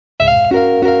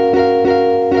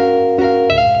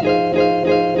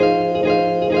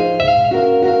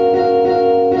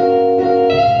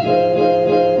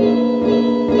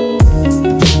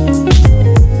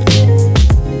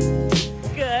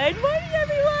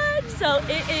So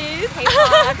it is.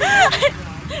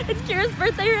 It's Kira's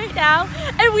birthday right now,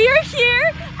 and we are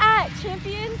here at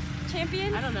Champions.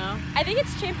 I don't know. I think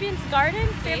it's Champions Garden.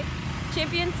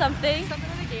 Champions something. Something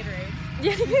with a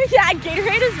Gatorade. Yeah,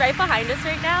 Gatorade is right behind us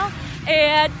right now,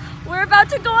 and we're about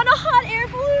to go on a hot air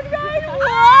balloon ride.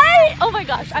 What? Oh my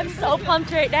gosh, I'm so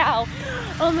pumped right now.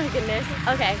 Oh my goodness.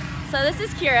 Okay, so this is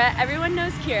Kira. Everyone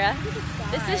knows Kira.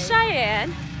 This is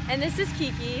Cheyenne, and this is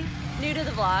Kiki. New to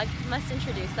the vlog, must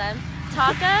introduce them.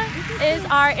 Taka is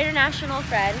our international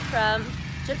friend from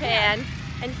Japan,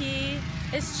 and he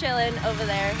is chilling over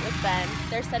there with Ben.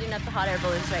 They're setting up the hot air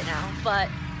balloons right now, but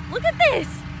look at this!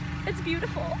 It's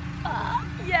beautiful.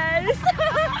 Yes!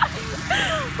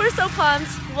 We're so pumped.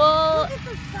 Look at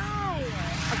the sky!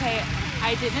 Okay,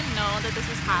 I didn't know that this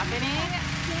was happening.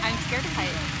 I'm scared of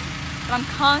heights, but I'm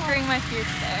conquering my fear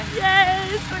today.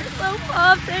 Yes! We're so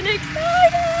pumped and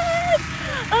excited!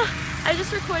 I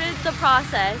just recorded the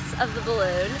process of the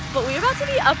balloon, but we're about to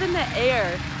be up in the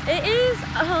air. It is,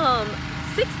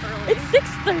 it's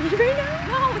 6:30 right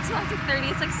now? No, it's not 6:30,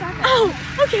 it's like 7. Oh,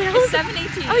 okay. It's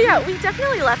 7:18. Oh yeah, we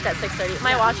definitely left at 6:30.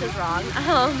 My watch is wrong.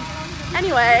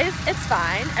 Anyways, it's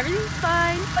fine. Everything's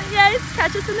fine. But yes,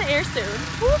 catch us in the air soon.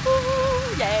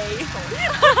 Woohoo! Yay!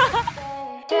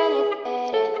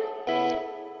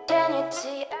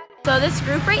 So this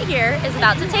group right here is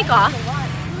about to take off.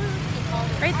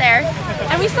 Right there.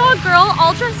 And we saw a girl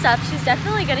all dressed up. She's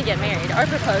definitely gonna get married or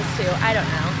propose to. I don't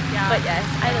know. Yeah. But yes,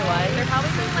 either one. They're probably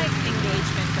doing like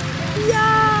engagement photos.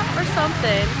 Yeah, or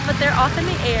something. But they're off in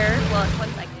the air. Look,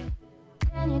 1 second.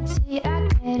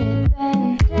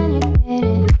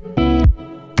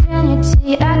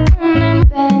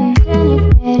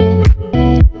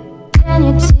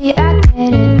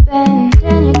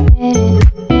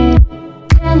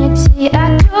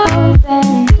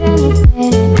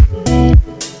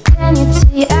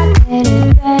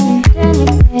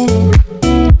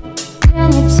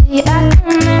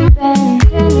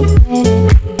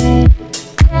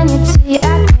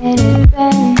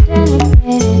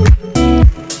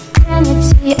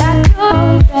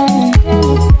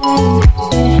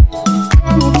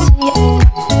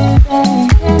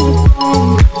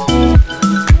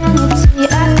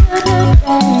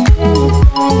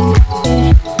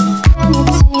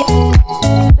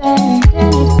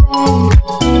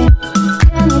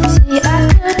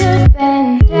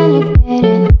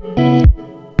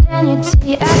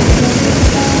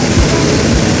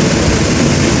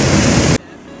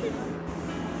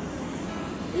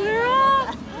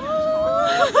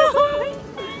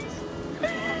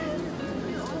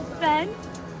 Ben,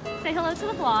 say hello to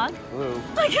the vlog. Hello.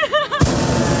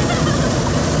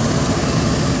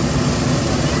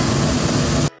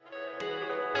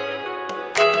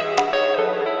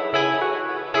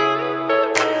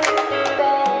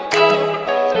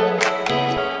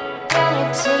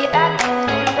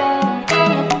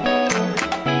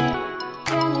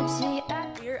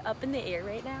 We're up in the air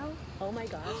right now. Oh my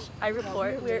gosh. I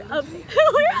report we're up in the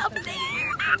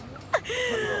air.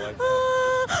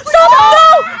 Stop!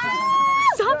 No!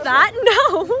 Stop that!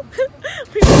 No!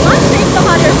 We must take the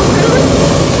hot air balloon.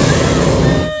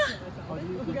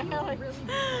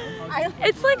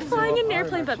 It's like flying in an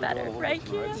airplane but better, right,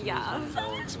 Kira? Yeah. So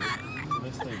much better.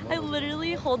 I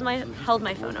literally held my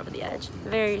phone over the edge.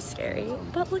 Very scary.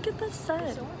 But look at the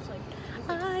sun.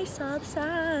 I saw the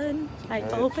sun. I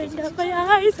opened up my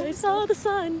eyes. I saw the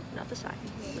sun. Not the shine,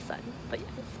 the sun. But yes.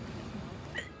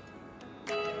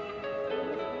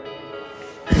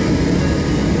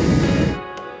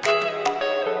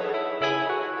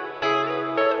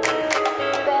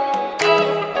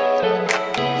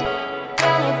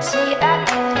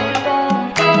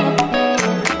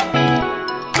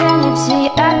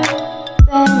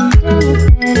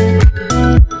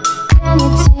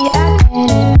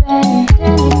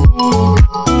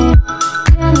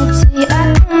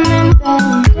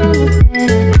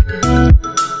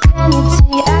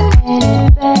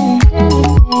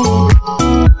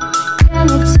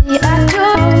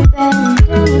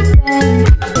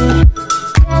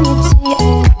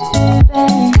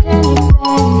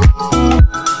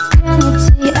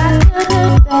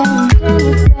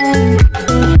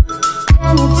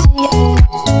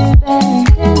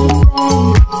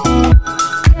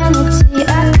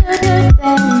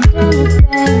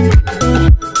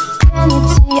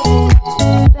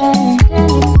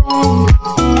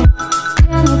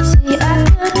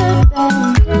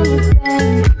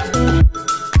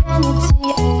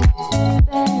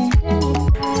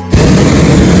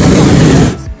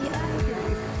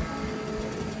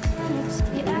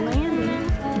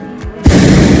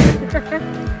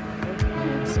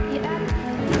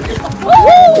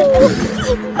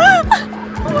 Woo!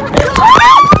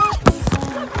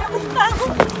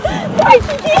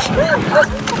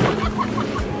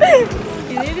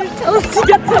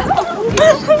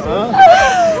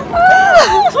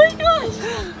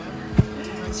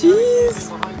 anyways,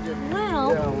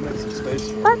 well, Yeah, we'll make some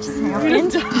space. that just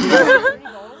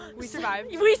happened. We survived.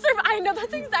 We survived. I know,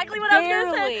 that's exactly what I was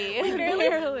gonna say.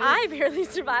 Barely. I barely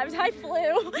survived. I flew.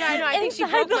 Yeah, I know. I think she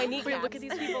inside broke the- my kneecap. Wait, look at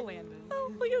these people landing.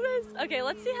 Oh, look at this. Okay,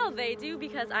 let's see how they do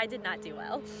because I did not do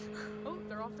well. Oh,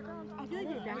 they're off the ground. I feel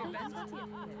like you're down.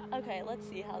 Okay, let's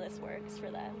see how this works for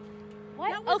them.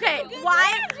 What? That was Okay, a good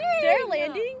why landing. they're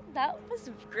landing? That was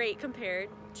great compared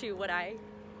to what I.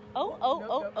 Oh, oh, Nope,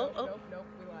 oh, nope, oh, nope, oh. nope, nope,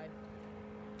 we lied.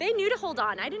 They knew to hold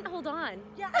on. I didn't hold on.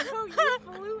 Yeah, I know you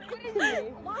flew into me.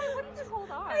 Why wouldn't you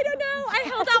hold on? I don't know. I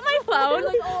held out my phone.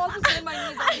 Like, oh, I'll just bend my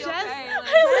knees. I'll be Jess, okay. Like,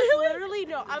 Jess literally,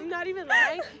 no, I'm not even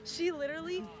lying. She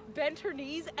literally bent her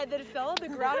knees and then fell on the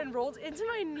ground and rolled into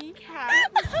my kneecap.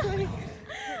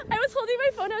 I was holding my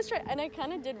phone. I was trying, and I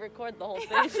kind of did record the whole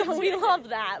thing, so we love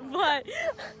that. But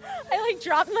I like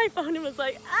dropped my phone and was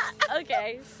like, ah,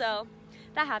 okay. So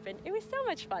that happened. It was so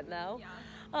much fun though.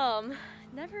 yeah.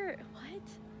 Never what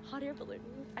hot air balloon?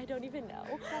 I don't even know.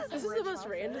 This is the most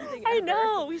random thing I ever.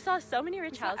 know. We saw so many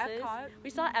rich saw houses. Epcot. We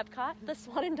saw Epcot, the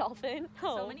Swan and Dolphin.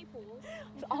 Oh, So many pools.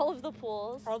 all of the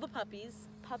pools, All the puppies,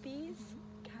 puppies,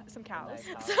 some cows.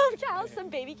 some cows, some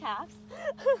baby calves,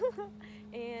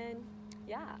 and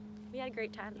yeah, we had a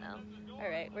great time though. All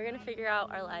right, we're gonna figure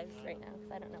out our lives right now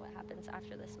because I don't know what happens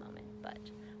after this moment, but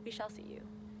we shall see you.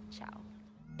 Ciao.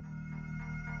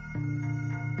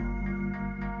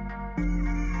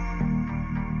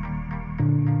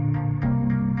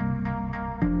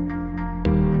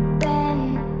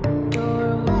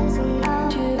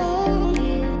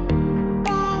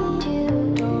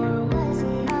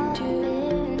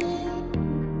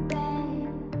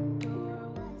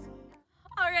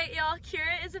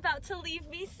 Kira is about to leave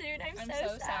me soon. I'm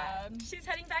so sad. She's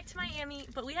heading back to Miami,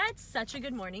 but we had such a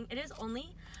good morning. It is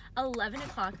only 11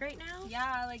 o'clock right now.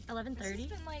 Yeah, like 11:30. This has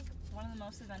been like one of the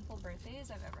most eventful birthdays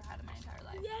I've ever had in my entire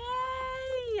life.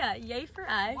 Yay! Yay for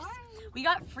us. Why? We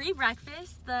got free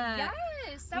breakfast. Yes,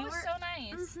 that we was were- so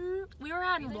nice. We were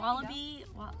on Wallaby.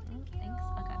 Thanks.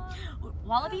 Okay.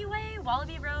 Wallaby Way,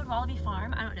 Wallaby Road, Wallaby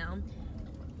Farm. I don't know.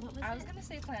 What was I was it? gonna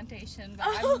say plantation,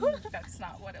 but that's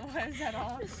not what it was at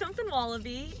all. Something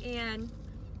Wallaby and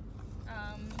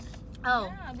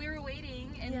Yeah, we were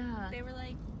waiting and Yeah. they were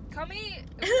like, "Come eat."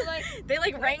 And we were like, they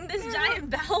like rang this giant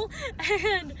bell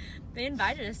and they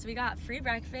invited us. We got free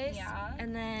breakfast. Yeah.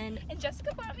 And then and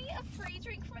Jessica bought me a free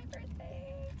drink for my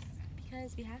birthday.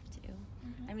 because we have to.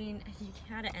 I mean, you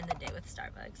gotta end the day with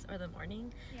Starbucks or the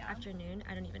morning, Yeah. afternoon.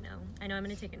 I don't even know. I know I'm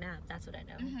gonna take a nap. That's what I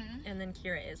know. And then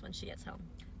Kira is when she gets home.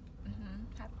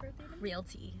 Happy birthday to me. Real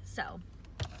tea. So,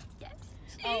 yes.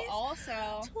 Oh,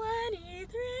 also,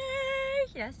 23.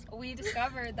 Yes. we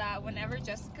discovered that whenever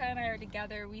Jessica and I are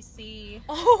together, we see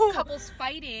Oh. couples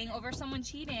fighting over someone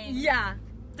cheating. Yeah.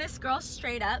 This girl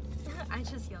straight up, I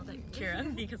just yelled at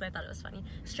Kira because I thought it was funny.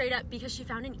 Straight up because she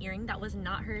found an earring that was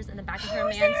not hers in the back of her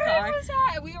man's car. What was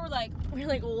that? We were like, We're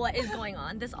like, what is going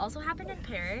on? This also happened in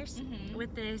Paris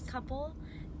with this couple.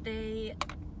 They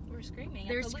we're screaming.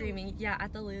 were at the Louvre. screaming, yeah,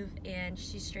 at the Louvre, and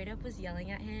she straight up was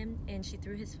yelling at him, and she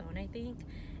threw his phone, I think,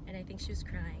 and I think she was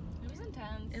crying. It was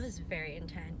intense. It was very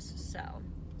intense. So,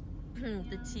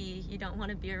 the tea, you don't want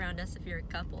to be around us if you're a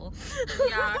couple.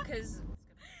 Yeah, because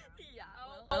Yeah.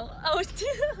 Oh,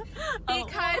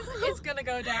 because it's gonna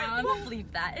go down. We'll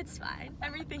leave that. It's fine.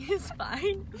 Everything is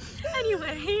fine.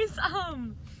 Anyways,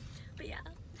 but yeah,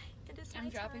 it is. I'm my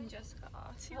dropping time. Jessica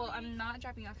off. Well, I'm not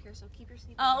dropping off here, so keep your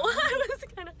seat. Oh,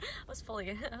 I was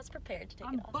prepared to take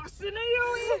it off. busting a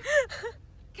Yui.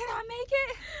 Can I make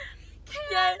it?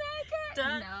 Can I make it?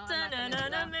 Dun, No, I'm dun, not gonna dun, do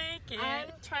dun, that. make it. I'm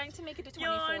trying to make it to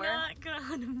 24. You're not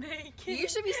gonna make it. You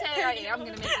should be saying I am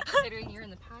gonna make it, considering you're in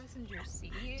the passenger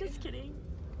seat. Just kidding.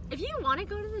 If you want to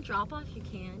go to the drop off, you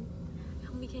can.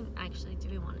 We can actually. Do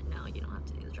we want it? No, you don't have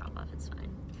to do the drop off. It's fine.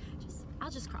 I'll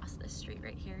just cross this street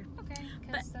right here. Okay, But-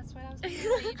 because that's what I was gonna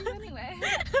let you do anyway.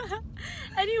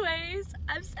 Anyways,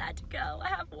 I'm sad to go. I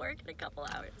have work in a couple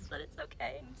hours, but it's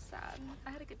okay. I'm sad. I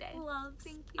had a good day. Loves.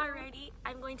 Thank you. Alrighty,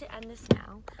 I'm going to end this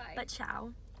now. Bye. But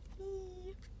ciao.